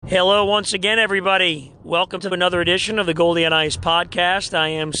Hello once again, everybody. Welcome to another edition of the Goldie on Ice podcast. I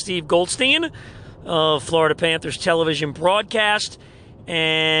am Steve Goldstein of Florida Panthers television broadcast,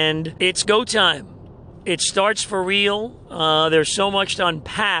 and it's go time. It starts for real. There's so much to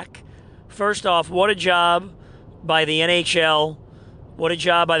unpack. First off, what a job by the NHL. What a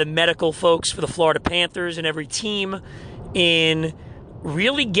job by the medical folks for the Florida Panthers and every team in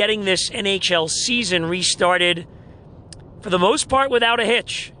really getting this NHL season restarted for the most part without a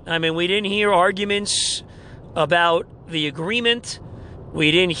hitch. I mean, we didn't hear arguments about the agreement.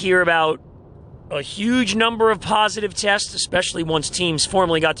 We didn't hear about a huge number of positive tests, especially once teams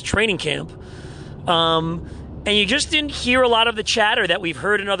formally got to training camp. And you just didn't hear a lot of the chatter that we've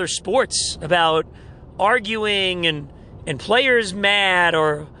heard in other sports about arguing and players mad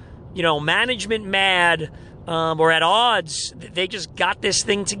or, management mad or at odds. They just got this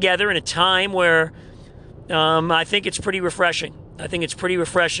thing together in a time where I think it's pretty refreshing. I think it's pretty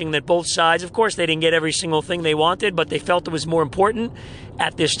refreshing that both sides, of course, they didn't get every single thing they wanted, but they felt it was more important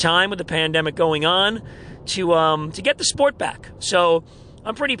at this time with the pandemic going on to get the sport back. So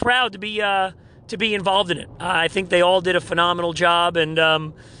I'm pretty proud to be involved in it. I think they all did a phenomenal job, and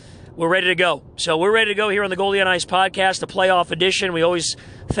we're ready to go. So we're ready to go here on the Goldie on Ice podcast, the playoff edition. We always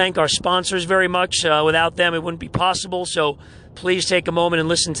thank our sponsors very much. Without them, it wouldn't be possible. So please take a moment and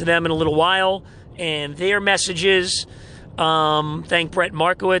listen to them in a little while and their messages. Thank Brett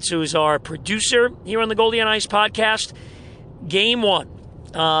Markowitz, who's our producer here on the Goldie on Ice podcast. Game one.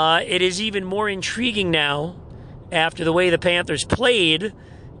 It is even more intriguing now after the way the Panthers played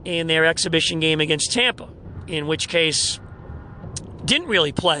in their exhibition game against Tampa, in which case didn't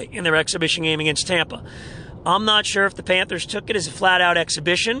really play in their exhibition game against Tampa. I'm not sure if the Panthers took it as a flat-out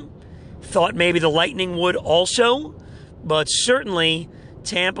exhibition. Thought maybe the Lightning would also, but certainly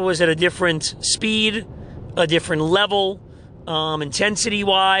Tampa was at a different speed, a different level,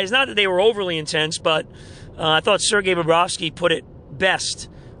 intensity-wise. Not that they were overly intense, but I thought Sergei Bobrovsky put it best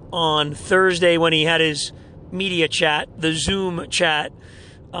on Thursday when he had his media chat, the Zoom chat,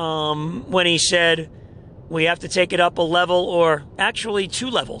 when he said, we have to take it up a level, or actually 2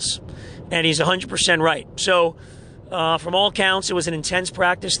 levels. And he's 100% right. So, from all counts, it was an intense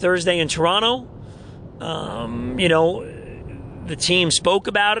practice Thursday in Toronto. The team spoke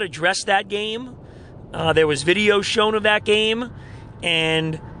about it, addressed that game. There was video shown of that game.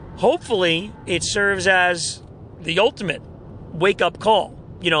 And hopefully it serves as the ultimate wake-up call.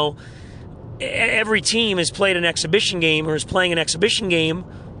 Every team has played an exhibition game or is playing an exhibition game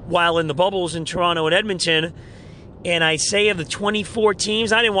while in the bubbles in Toronto and Edmonton. And I say of the 24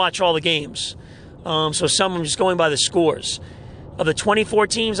 teams, I didn't watch all the games, so some I'm just going by the scores. Of the 24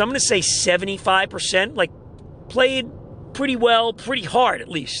 teams, I'm going to say 75% played pretty well, pretty hard at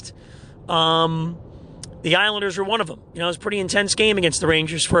least. The Islanders were one of them. It was a pretty intense game against the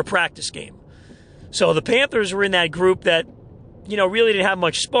Rangers for a practice game. So the Panthers were in that group that, really didn't have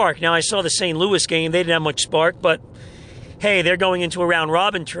much spark. Now I saw the St. Louis game. They didn't have much spark, but hey, they're going into a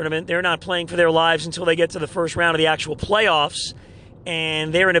round-robin tournament. They're not playing for their lives until they get to the first round of the actual playoffs,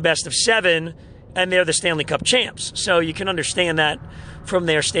 and they're in a best-of-7, and they're the Stanley Cup champs. So you can understand that from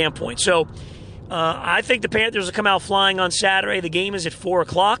their standpoint. So I think the Panthers will come out flying on Saturday. The game is at 4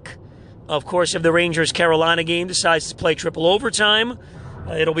 o'clock. Of course, if the Rangers-Carolina game decides to play triple overtime,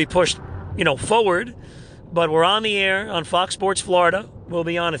 it'll be pushed, forward. But we're on the air on Fox Sports Florida. We'll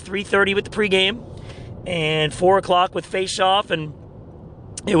be on at 3:30 with the pregame and 4 o'clock with face-off. And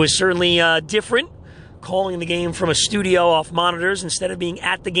it was certainly different calling the game from a studio off monitors instead of being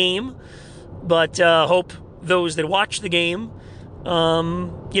at the game. But hope those that watched the game,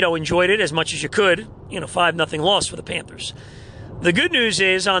 enjoyed it as much as you could. 5-0 loss for the Panthers. The good news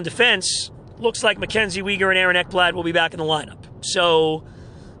is on defense, looks like Mackenzie Weegar and Aaron Ekblad will be back in the lineup. So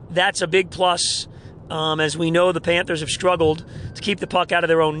that's a big plus. As we know, the Panthers have struggled to keep the puck out of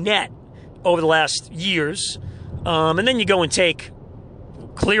their own net over the last years. And then you go and take,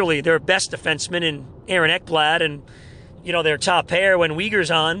 clearly, their best defenseman in Aaron Ekblad and, their top pair when Weegar's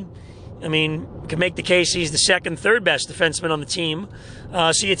on. I mean, you can make the case he's the second, third best defenseman on the team.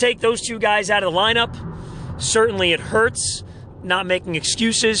 So you take those two guys out of the lineup. Certainly it hurts not making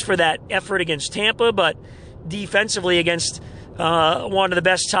excuses for that effort against Tampa, but defensively against one of the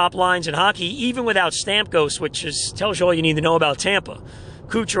best top lines in hockey, even without Stamkos, which tells you all you need to know about Tampa.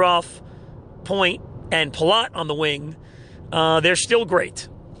 Kucherov, Point, and Palat on the wing, they're still great.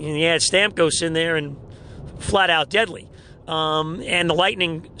 You add Stamkos in there and flat out deadly. And the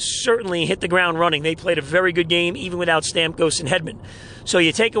Lightning certainly hit the ground running. They played a very good game, even without Stamkos and Hedman. So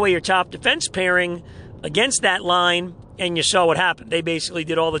you take away your top defense pairing against that line, and you saw what happened. They basically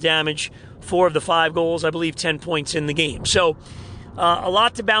did all the damage. 4 of the 5 goals, I believe 10 points in the game. So a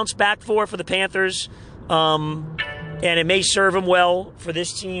lot to bounce back for the Panthers, and it may serve them well for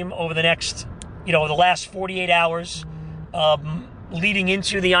this team over the next, the last 48 hours leading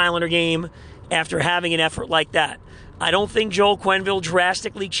into the Islander game after having an effort like that. I don't think Joel Quenneville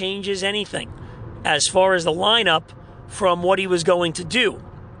drastically changes anything as far as the lineup from what he was going to do.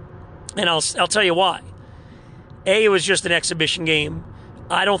 And I'll tell you why. A, it was just an exhibition game.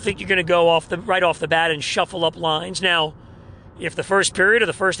 I don't think you're going to go right off the bat and shuffle up lines. Now, if the first period or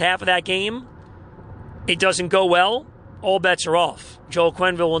the first half of that game, it doesn't go well, all bets are off. Joel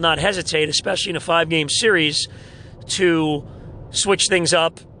Quenneville will not hesitate, especially in a 5-game series, to switch things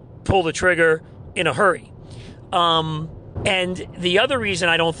up, pull the trigger in a hurry. And the other reason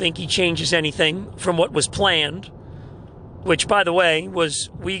I don't think he changes anything from what was planned, which, by the way, was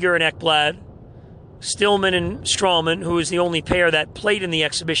Weegar and Ekblad, Stillman and Strawman, who is the only pair that played in the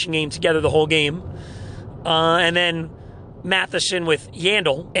exhibition game together the whole game, and then Matheson with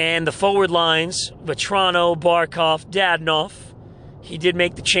Yandel, and the forward lines, Vetrano, Barkov, Dadonov. He did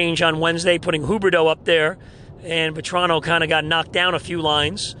make the change on Wednesday, putting Huberdeau up there, and Vetrano kind of got knocked down a few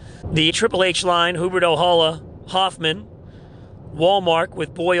lines. The Triple H line, Huberdeau, Haula, Hoffman, Wallmark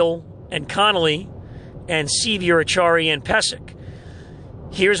with Boyle and Connolly, and Sevier, Achari, and Pesic.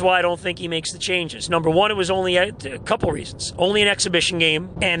 Here's why I don't think he makes the changes. Number one, it was only a couple reasons. Only an exhibition game,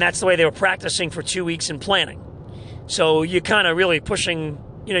 and that's the way they were practicing for 2 weeks and planning. So you're kind of really pushing,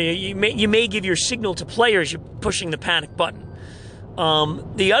 you may give your signal to players you're pushing the panic button.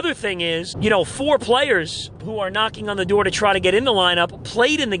 The other thing is, 4 players who are knocking on the door to try to get in the lineup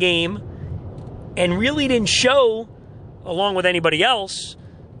played in the game and really didn't show, along with anybody else,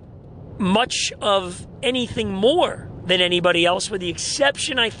 much of anything more than anybody else, with the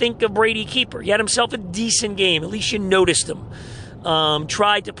exception, I think, of Brady Keeper. He had himself a decent game. At least you noticed him.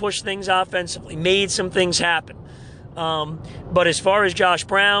 Tried to push things offensively, made some things happen. But as far as Josh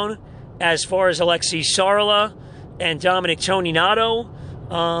Brown, as far as Alexi Sarla and Dominic Toninato,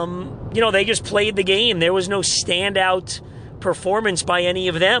 they just played the game. There was no standout performance by any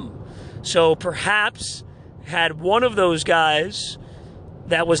of them. So perhaps had one of those guys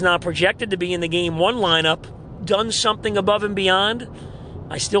that was not projected to be in the Game 1 lineup done something above and beyond,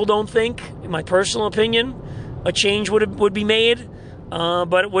 I still don't think, in my personal opinion, a change would be made.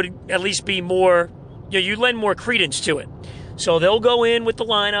 But it would at least be more, you lend more credence to it. So they'll go in with the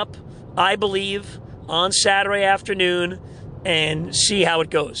lineup, I believe, on Saturday afternoon and see how it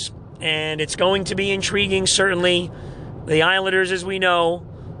goes. And it's going to be intriguing, certainly. The Islanders, as we know,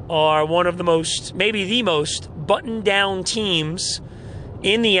 are one of the most, maybe the most, buttoned-down teams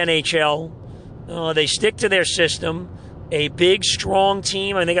in the NHL. They stick to their system. A big, strong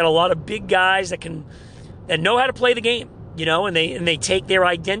team. And they got a lot of big guys that know how to play the game, and they take their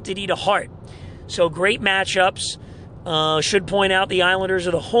identity to heart. So great matchups. Should point out the Islanders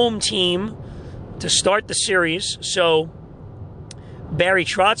are the home team to start the series. So Barry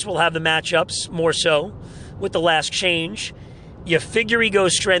Trotz will have the matchups more so with the last change. You figure he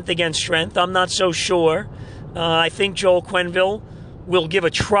goes strength against strength. I'm not so sure. I think Joel Quenneville will give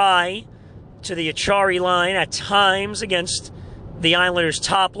a try to the Achari line at times against the Islanders'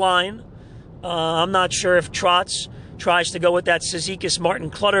 top line. I'm not sure if Trotz tries to go with that Cizikas,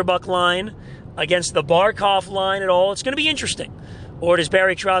 Martin, Clutterbuck line against the Barkov line at all. It's going to be interesting. Or does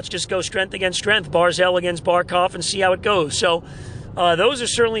Barry Trotz just go strength against strength, Barzell against Barkov, and see how it goes? So those are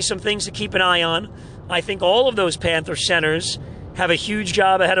certainly some things to keep an eye on. I think all of those Panther centers have a huge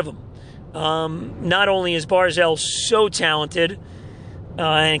job ahead of them. Not only is Barzell so talented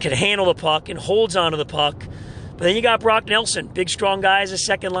and can handle the puck and holds onto the puck, but then you got Brock Nelson, big, strong guy as a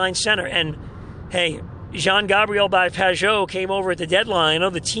second-line center. And, hey, Jean-Gabriel Pajot came over at the deadline. I know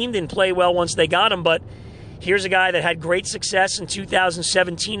the team didn't play well once they got him, but here's a guy that had great success in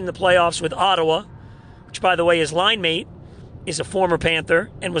 2017 in the playoffs with Ottawa, which, by the way, his line mate is a former Panther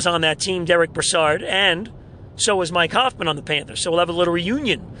and was on that team, Derek Brassard, and so was Mike Hoffman on the Panthers. So we'll have a little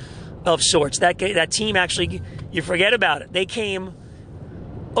reunion of sorts. That team actually, you forget about it. They came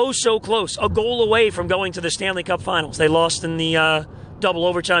so close, a goal away from going to the Stanley Cup Finals. They lost in the double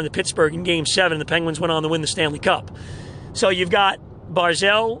overtime to Pittsburgh in Game 7. The Penguins went on to win the Stanley Cup. So you've got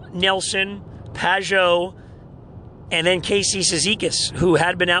Barzell, Nelson, Pajot, and then Casey Cizikas, who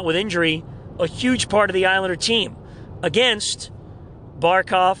had been out with injury, a huge part of the Islander team, against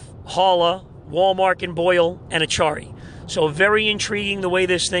Barkov, Haula, Wallmark, and Boyle, and Achari. So very intriguing the way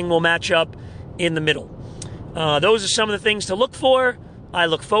this thing will match up in the middle. Those are some of the things to look for. I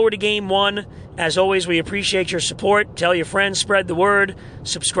look forward to Game 1. As always, we appreciate your support. Tell your friends, spread the word,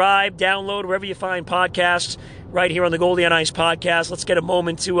 subscribe, download wherever you find podcasts right here on the Goldie on Ice podcast. Let's get a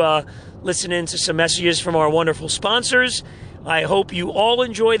moment to listen in to some messages from our wonderful sponsors. I hope you all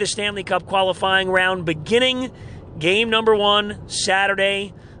enjoy the Stanley Cup qualifying round beginning. Game number 1,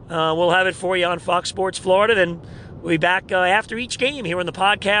 Saturday. We'll have it for you on Fox Sports Florida. Then we'll be back after each game here on the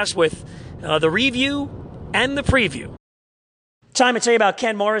podcast with the review and the preview. Time to tell you about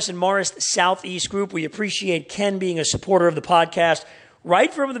Ken Morris and Morris Southeast Group. We appreciate Ken being a supporter of the podcast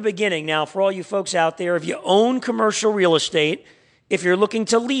right from the beginning. Now, for all you folks out there, if you own commercial real estate, if you're looking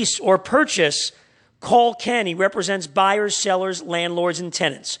to lease or purchase, call Ken. He represents buyers, sellers, landlords, and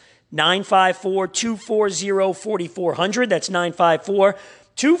tenants. 954-240-4400. That's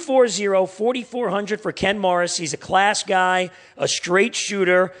 954-240-4400 for Ken Morris. He's a class guy, a straight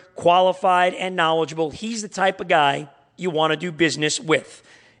shooter, qualified and knowledgeable. He's the type of guy you want to do business with.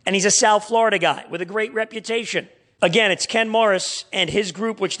 And he's a South Florida guy with a great reputation. Again, it's Ken Morris and his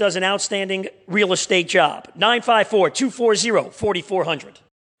group, which does an outstanding real estate job. 954-240-4400.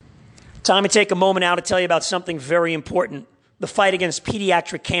 Time to take a moment now to tell you about something very important, the fight against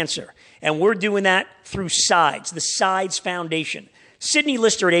pediatric cancer. And we're doing that through SIDES, the SIDES Foundation. Sydney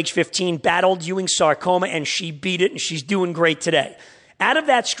Lister at age 15 battled Ewing sarcoma, and she beat it, and she's doing great today. Out of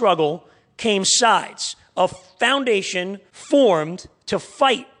that struggle came SIDES, a foundation formed to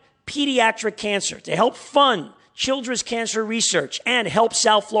fight pediatric cancer, to help fund children's cancer research and help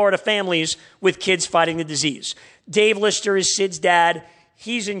South Florida families with kids fighting the disease. Dave Lister is Sid's dad.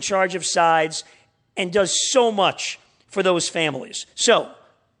 He's in charge of SIDES and does so much for those families. So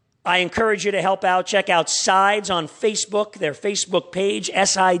I encourage you to help out. Check out SIDES on Facebook, their Facebook page,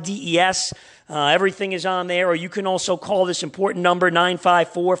 SIDES. Everything is on there. Or you can also call this important number,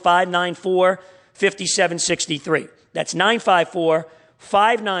 954-594-5763. That's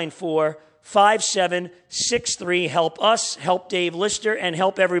 954-594-5763. Help us, help Dave Lister, and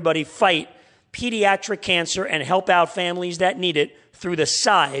help everybody fight pediatric cancer and help out families that need it through the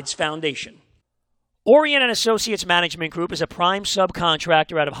SIDES Foundation. Orient and Associates Management Group is a prime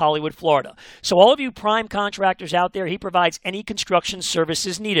subcontractor out of Hollywood, Florida. So all of you prime contractors out there, he provides any construction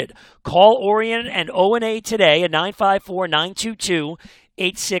services needed. Call Orient and O&A today at 954-922-8660.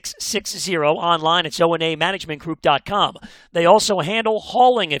 Online, it's onamanagementgroup.com. They also handle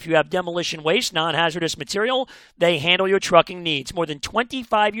hauling if you have demolition waste, non-hazardous material. They handle your trucking needs. More than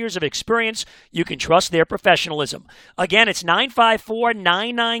 25 years of experience. You can trust their professionalism. Again, it's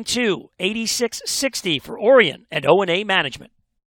 954-992-8660 for Orient and O&A Management.